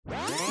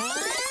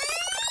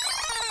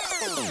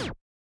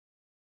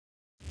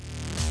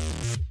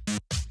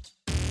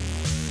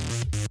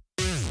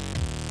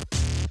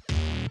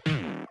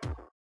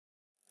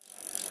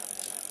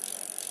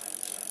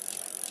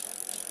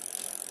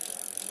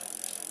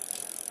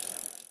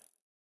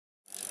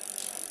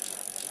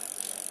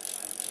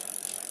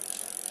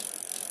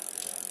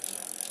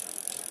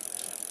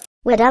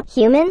What up,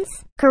 humans?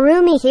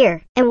 Kurumi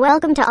here, and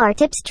welcome to our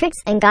tips, tricks,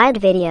 and guide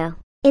video.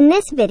 In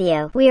this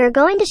video, we are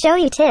going to show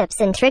you tips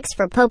and tricks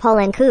for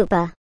Popol and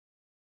Kupa.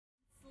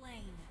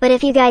 But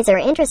if you guys are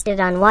interested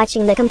on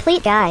watching the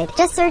complete guide,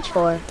 just search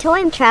for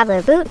Toym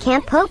Traveller Boot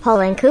Camp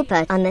Popol and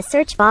Kupa on the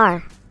search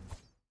bar.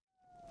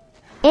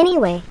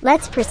 Anyway,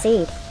 let's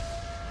proceed.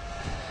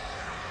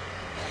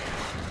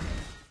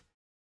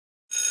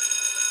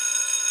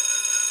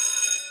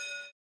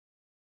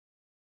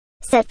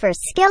 Set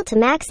first skill to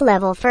max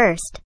level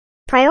first.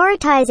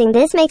 Prioritizing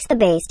this makes the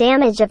base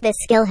damage of this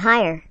skill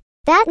higher.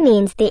 That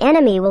means the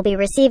enemy will be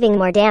receiving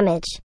more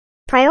damage.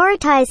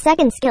 Prioritize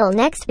second skill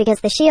next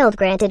because the shield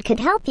granted could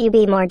help you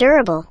be more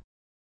durable.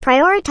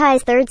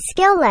 Prioritize third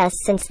skill last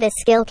since this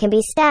skill can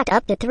be stacked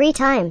up to 3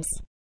 times.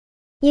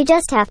 You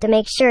just have to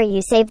make sure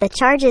you save the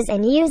charges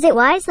and use it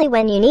wisely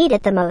when you need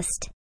it the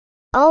most.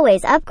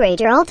 Always upgrade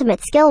your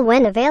ultimate skill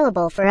when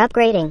available for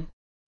upgrading.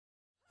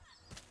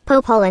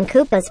 Popol and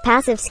Kupa's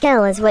passive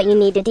skill is what you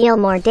need to deal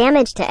more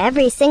damage to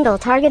every single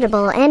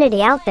targetable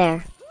entity out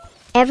there.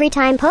 Every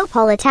time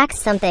Popol attacks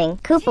something,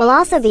 Kupa will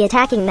also be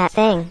attacking that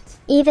thing.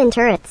 Even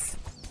turrets.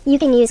 You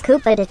can use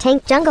Kupa to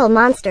tank jungle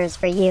monsters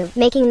for you,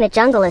 making the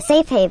jungle a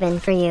safe haven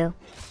for you.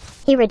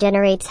 He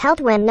regenerates health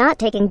when not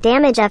taking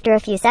damage after a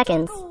few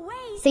seconds,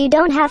 so you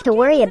don't have to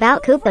worry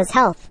about Kupa's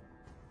health.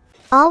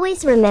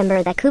 Always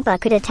remember that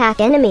Kupa could attack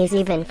enemies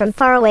even from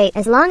far away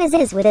as long as it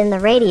is within the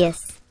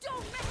radius.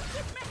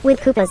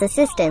 With Kupa's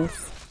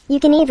assistance, you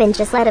can even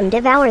just let him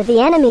devour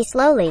the enemy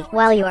slowly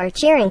while you are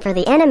cheering for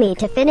the enemy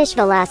to finish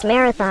the last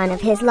marathon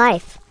of his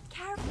life.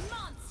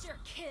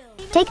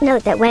 Take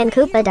note that when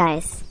Kupa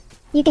dies,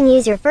 you can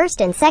use your first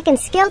and second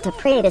skill to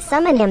pray to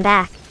summon him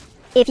back.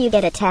 If you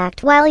get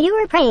attacked while you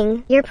are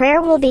praying, your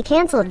prayer will be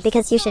cancelled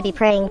because you should be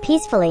praying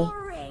peacefully.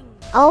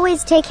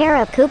 Always take care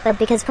of Kupa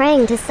because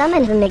praying to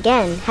summon him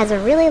again has a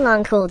really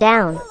long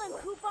cooldown.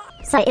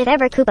 So if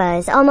ever Kupa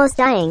is almost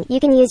dying, you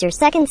can use your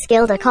second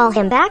skill to call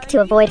him back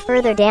to avoid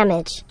further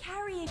damage.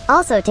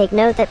 Also take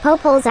note that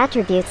Popol's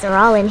attributes are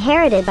all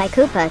inherited by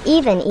Kupa,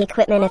 even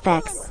equipment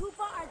effects.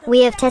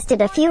 We have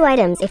tested a few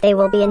items if they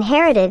will be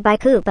inherited by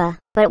Kupa,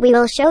 but we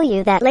will show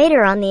you that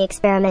later on the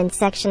experiment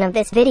section of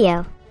this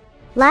video.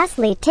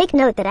 Lastly, take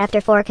note that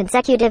after 4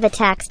 consecutive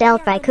attacks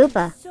dealt by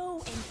Kupa,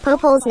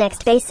 Popol's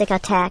next basic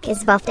attack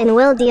is buffed and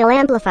will deal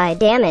amplified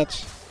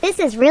damage. This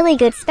is really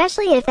good,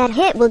 especially if that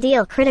hit will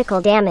deal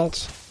critical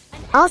damage.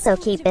 Also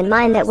keep in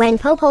mind that when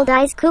Popol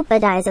dies, Kupa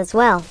dies as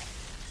well.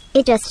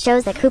 It just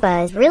shows that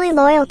Kupa is really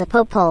loyal to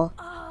Popol.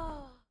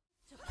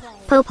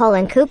 Popol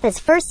and Kupa's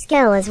first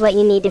skill is what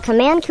you need to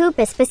command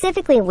Kupa,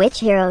 specifically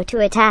which hero to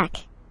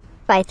attack.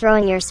 By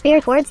throwing your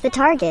spear towards the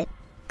target,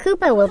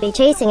 Kupa will be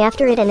chasing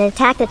after it and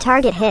attack the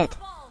target hit.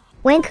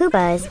 When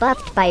Kupa is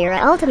buffed by your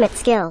ultimate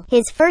skill,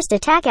 his first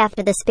attack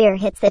after the spear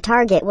hits the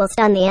target will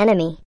stun the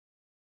enemy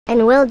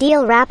and will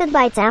deal rapid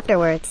bites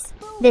afterwards.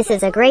 This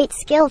is a great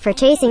skill for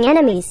chasing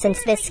enemies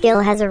since this skill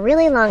has a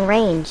really long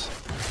range.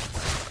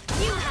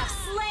 You have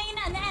slain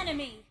an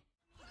enemy.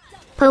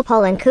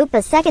 Popol and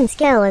Kupa's second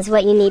skill is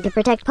what you need to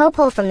protect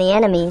Popol from the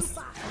enemies.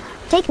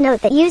 Take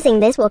note that using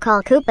this will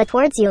call Kupa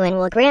towards you and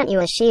will grant you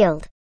a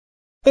shield.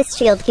 This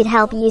shield could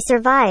help you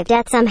survive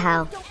death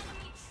somehow.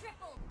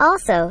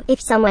 Also,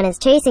 if someone is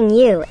chasing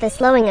you, the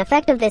slowing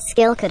effect of this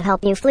skill could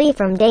help you flee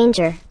from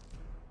danger.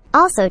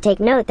 Also take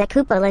note that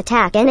Kupa will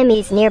attack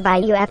enemies nearby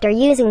you after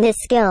using this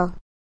skill.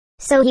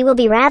 So he will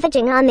be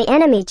ravaging on the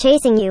enemy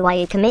chasing you while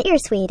you commit your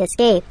sweet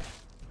escape.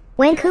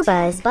 When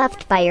Kupa is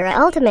buffed by your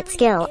ultimate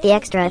skill, the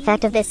extra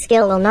effect of this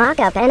skill will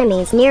knock up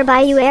enemies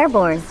nearby you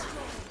airborne.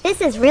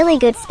 This is really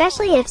good,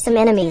 especially if some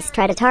enemies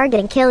try to target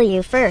and kill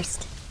you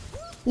first.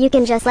 You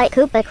can just let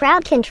Kupa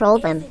crowd control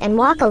them and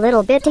walk a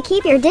little bit to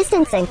keep your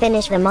distance and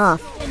finish them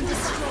off.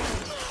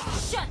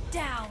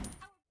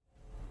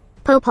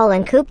 Popol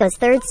and Kupa's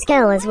third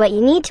skill is what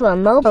you need to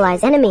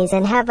immobilize enemies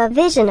and have a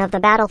vision of the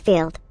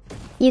battlefield.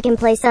 You can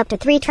place up to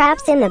 3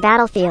 traps in the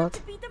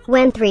battlefield.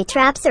 When 3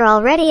 traps are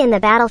already in the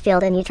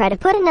battlefield and you try to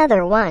put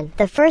another one,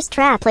 the first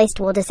trap placed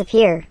will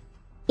disappear.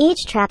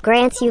 Each trap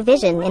grants you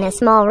vision in a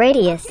small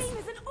radius.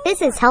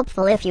 This is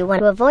helpful if you want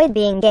to avoid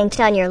being ganked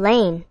on your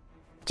lane.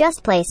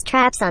 Just place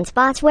traps on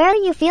spots where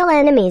you feel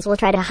enemies will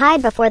try to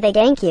hide before they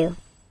gank you.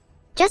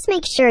 Just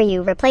make sure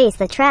you replace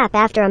the trap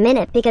after a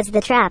minute because the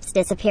traps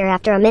disappear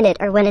after a minute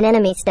or when an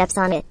enemy steps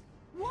on it.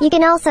 You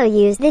can also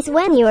use this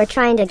when you are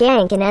trying to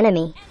gank an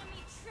enemy.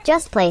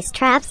 Just place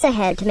traps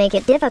ahead to make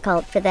it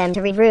difficult for them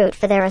to reroute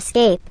for their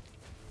escape.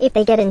 If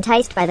they get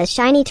enticed by the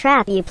shiny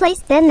trap you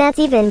placed, then that's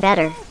even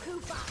better.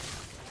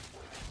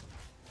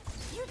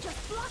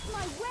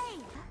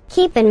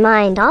 Keep in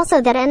mind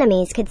also that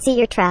enemies could see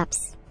your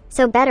traps,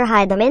 so better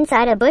hide them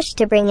inside a bush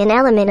to bring an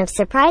element of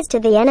surprise to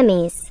the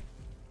enemies.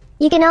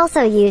 You can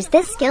also use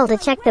this skill to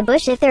check the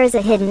bush if there is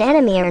a hidden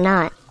enemy or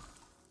not.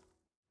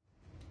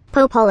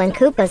 Popol and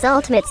Kupa's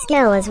ultimate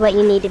skill is what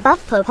you need to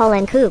buff Popol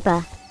and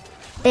Kupa.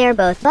 They are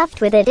both buffed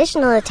with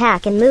additional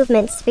attack and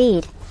movement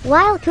speed.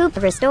 While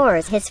Kupa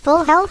restores his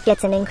full health,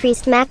 gets an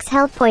increased max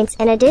health points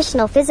and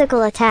additional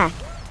physical attack.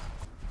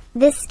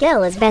 This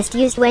skill is best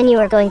used when you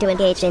are going to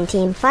engage in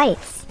team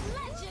fights.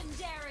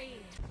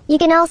 You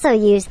can also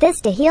use this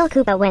to heal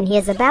Kupa when he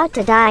is about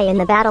to die in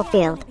the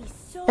battlefield.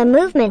 The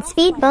movement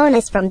speed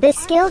bonus from this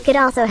skill could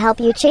also help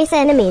you chase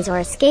enemies or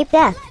escape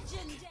death.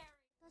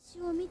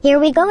 Here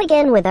we go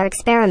again with our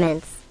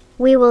experiments.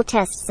 We will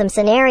test some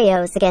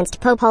scenarios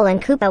against Popol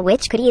and Kupa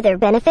which could either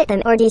benefit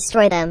them or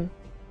destroy them.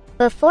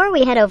 Before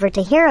we head over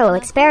to hero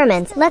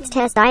experiments, let's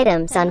test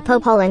items on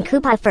Popol and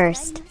Kupa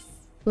first.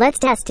 Let's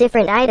test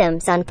different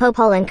items on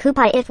Popol and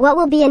Kupa if what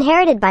will be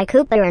inherited by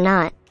Kupa or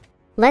not.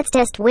 Let's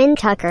test Wind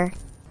Tucker.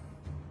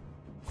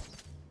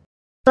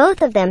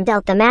 Both of them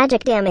dealt the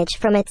magic damage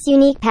from its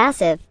unique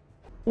passive.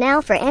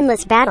 Now for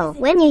Endless Battle,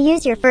 when you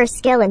use your first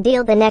skill and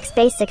deal the next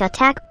basic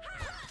attack,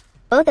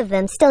 both of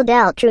them still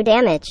dealt true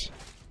damage.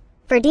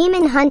 For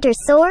Demon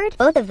Hunter's Sword,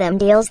 both of them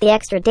deals the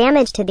extra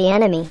damage to the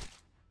enemy.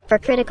 For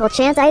critical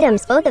chance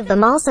items, both of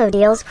them also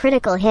deals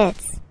critical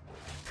hits.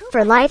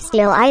 For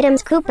lifesteal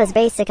items, Kupa's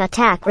basic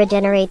attack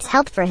regenerates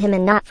health for him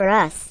and not for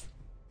us.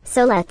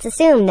 So let's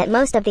assume that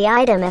most of the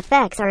item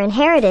effects are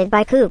inherited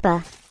by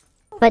Kupa.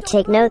 But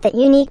take note that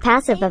unique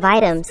passive of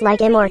items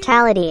like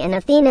Immortality and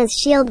Athena's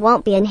Shield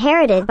won't be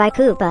inherited by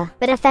Kupa,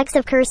 but effects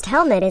of Cursed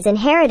Helmet is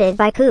inherited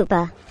by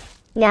Kupa.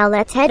 Now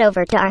let's head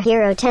over to our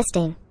hero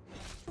testing.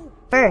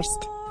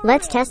 First,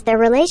 let's test their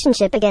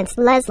relationship against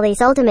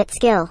Leslie's ultimate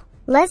skill.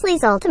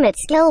 Leslie's ultimate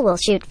skill will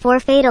shoot 4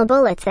 fatal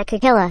bullets that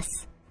could kill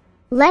us.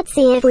 Let's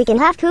see if we can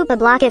have Kupa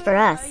block it for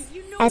us.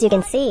 As you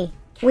can see,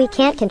 we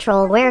can't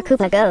control where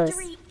Kupa goes.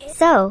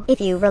 So, if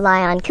you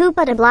rely on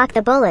Kupa to block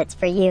the bullets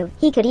for you,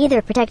 he could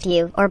either protect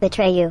you or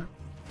betray you.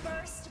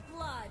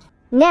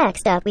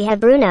 Next up we have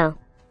Bruno.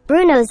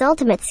 Bruno's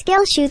ultimate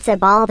skill shoots a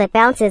ball that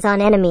bounces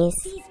on enemies.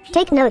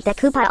 Take note that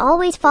Kupa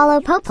always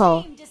follow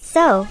Popol.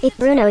 So, if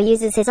Bruno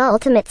uses his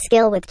ultimate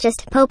skill with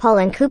just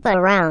Popol and Kupa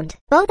around,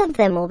 both of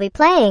them will be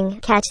playing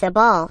catch the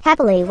ball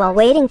happily while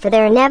waiting for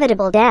their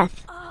inevitable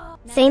death.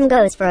 Same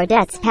goes for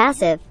Odette's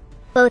passive.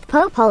 Both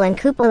Popol and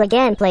Kupa will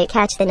again play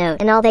catch the note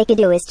and all they could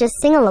do is just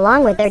sing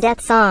along with their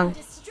death song.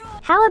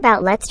 How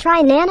about let's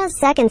try Nana's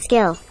second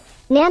skill.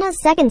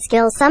 Nana's second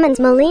skill summons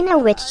Melina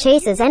which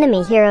chases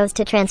enemy heroes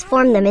to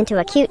transform them into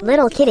a cute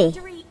little kitty.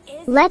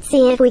 Let's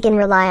see if we can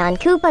rely on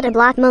Kupa to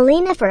block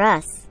Melina for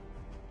us.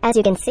 As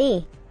you can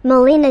see,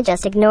 Melina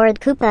just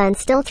ignored Kupa and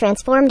still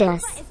transformed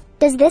us.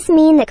 Does this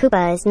mean that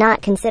Kupa is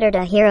not considered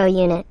a hero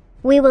unit?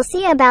 We will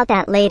see about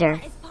that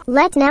later.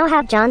 Let's now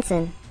have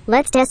Johnson.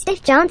 Let's test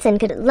if Johnson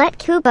could let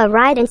Kupa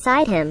ride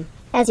inside him.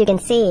 As you can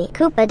see,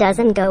 Kupa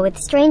doesn't go with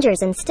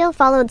strangers and still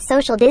followed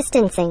social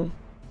distancing.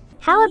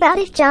 How about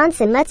if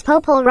Johnson lets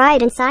Popol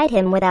ride inside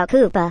him without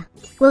Kupa?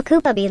 Will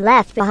Kupa be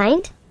left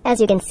behind? As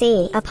you can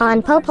see,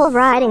 upon Popol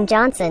riding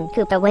Johnson,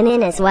 Kupa went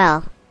in as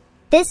well.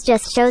 This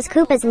just shows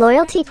Kupa's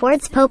loyalty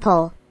towards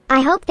Popol.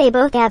 I hope they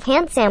both have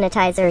hand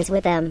sanitizers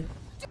with them.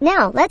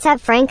 Now, let's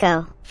have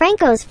Franco.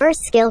 Franco's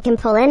first skill can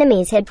pull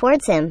enemies head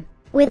towards him.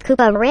 With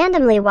Kupa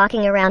randomly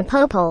walking around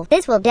Popol,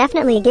 this will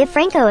definitely give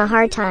Franco a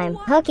hard time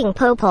hooking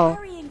Popol.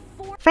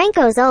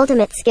 Franco's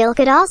ultimate skill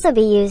could also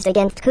be used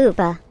against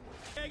Kupa.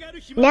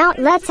 Now,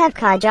 let's have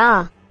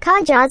Kaja.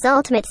 Kaja's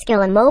ultimate skill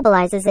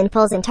immobilizes and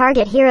pulls a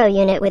target hero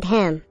unit with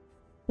him.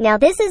 Now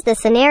this is the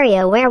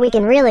scenario where we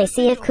can really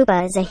see if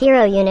Kupa is a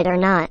hero unit or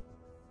not.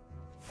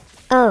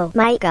 Oh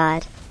my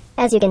god.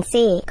 As you can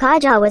see,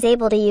 Kaja was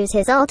able to use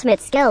his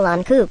ultimate skill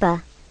on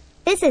Kupa.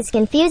 This is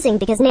confusing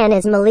because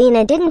Nana's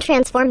Melina didn't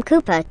transform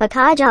Kupa, but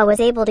Kaja was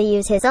able to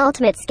use his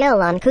ultimate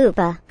skill on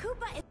Kupa.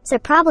 So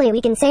probably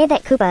we can say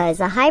that Kupa is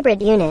a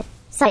hybrid unit.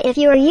 So if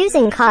you are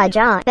using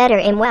Kaja, better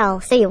aim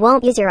well so you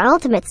won't use your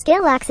ultimate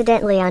skill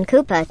accidentally on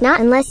Kupa, not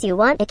unless you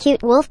want a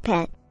cute wolf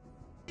pet.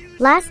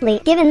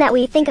 Lastly, given that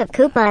we think of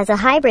Kupa as a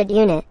hybrid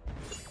unit,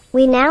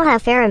 we now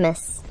have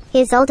Faramus.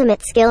 His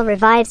ultimate skill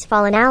revives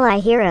fallen ally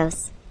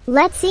heroes.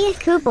 Let's see if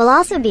Kupa will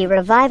also be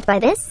revived by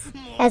this.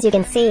 As you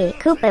can see,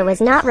 Kupa was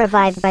not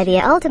revived by the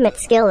ultimate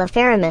skill of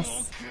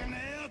Faramus.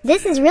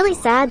 This is really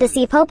sad to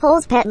see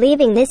Popol's pet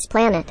leaving this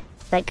planet,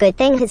 but good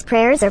thing his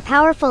prayers are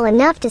powerful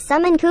enough to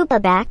summon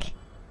Kupa back.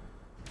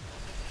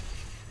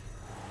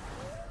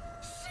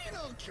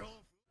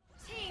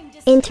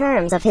 In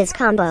terms of his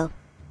combo,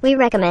 we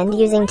recommend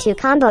using 2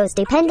 combos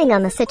depending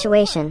on the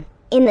situation.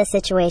 In the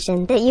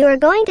situation that you are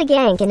going to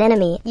gank an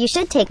enemy, you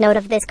should take note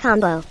of this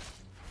combo.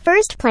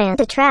 First, plant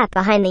a trap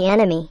behind the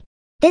enemy.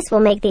 This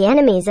will make the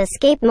enemy's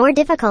escape more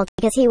difficult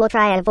because he will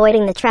try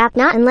avoiding the trap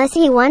not unless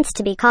he wants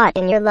to be caught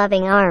in your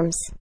loving arms.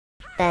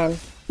 Then,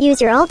 use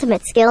your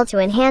ultimate skill to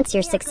enhance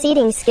your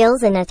succeeding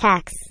skills and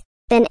attacks.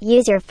 Then,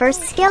 use your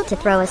first skill to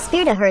throw a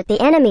spear to hurt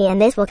the enemy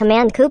and this will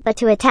command Kupa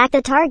to attack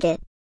the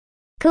target.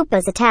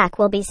 Kupa's attack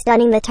will be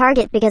stunning the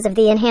target because of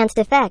the enhanced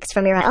effects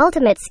from your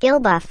ultimate skill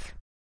buff.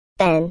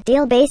 Then,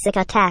 deal basic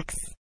attacks.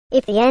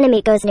 If the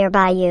enemy goes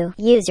nearby you,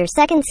 use your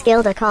second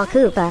skill to call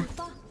Kupa.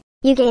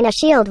 You gain a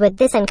shield with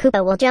this and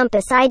Kupa will jump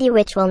beside you,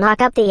 which will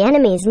knock up the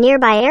enemies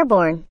nearby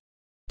airborne.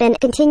 Then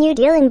continue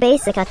dealing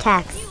basic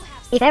attacks.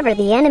 If ever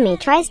the enemy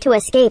tries to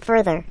escape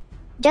further,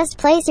 just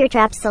place your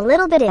traps a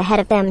little bit ahead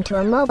of them to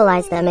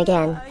immobilize them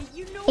again.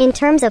 In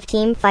terms of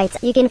team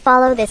fights, you can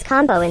follow this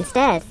combo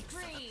instead.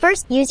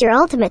 First, use your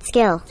ultimate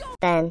skill.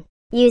 Then,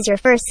 use your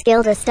first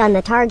skill to stun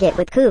the target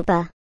with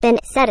Kupa. Then,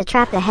 set a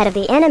trap ahead of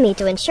the enemy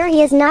to ensure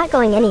he is not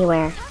going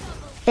anywhere.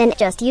 Then,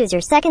 just use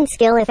your second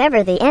skill if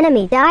ever the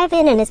enemy dive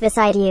in and is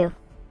beside you.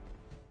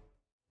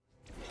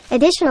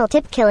 Additional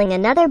tip: killing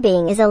another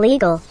being is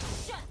illegal.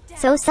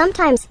 So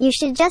sometimes, you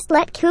should just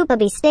let Kupa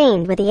be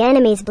stained with the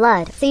enemy's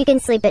blood so you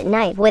can sleep at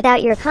night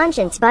without your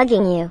conscience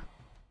bugging you.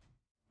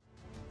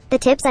 The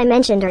tips I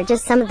mentioned are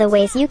just some of the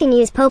ways you can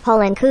use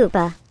Popol and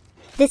Kupa.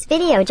 This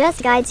video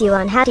just guides you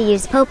on how to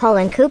use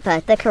Popol and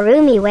Kupa the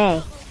Kurumi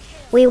way.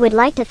 We would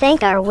like to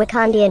thank our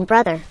Wakandian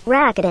brother,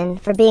 Rakuten,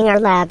 for being our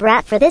lab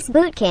rat for this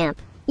boot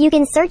camp. You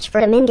can search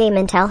for him in-game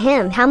and tell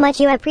him how much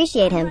you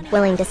appreciate him,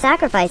 willing to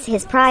sacrifice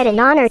his pride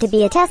and honor to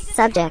be a test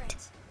subject.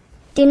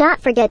 Do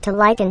not forget to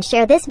like and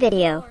share this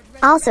video.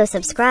 Also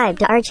subscribe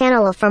to our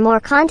channel for more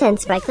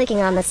contents by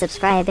clicking on the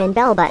subscribe and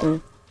bell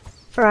button.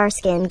 For our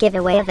skin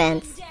giveaway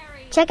events,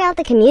 check out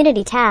the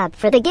community tab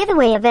for the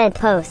giveaway event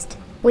post.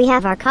 We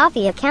have our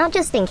coffee account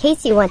just in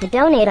case you want to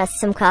donate us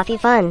some coffee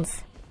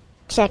funds.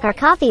 Check our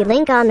coffee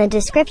link on the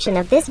description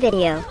of this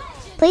video.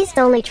 Please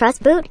only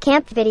trust boot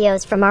camp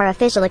videos from our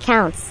official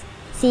accounts.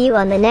 See you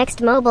on the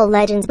next Mobile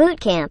Legends boot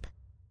camp.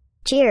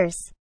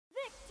 Cheers.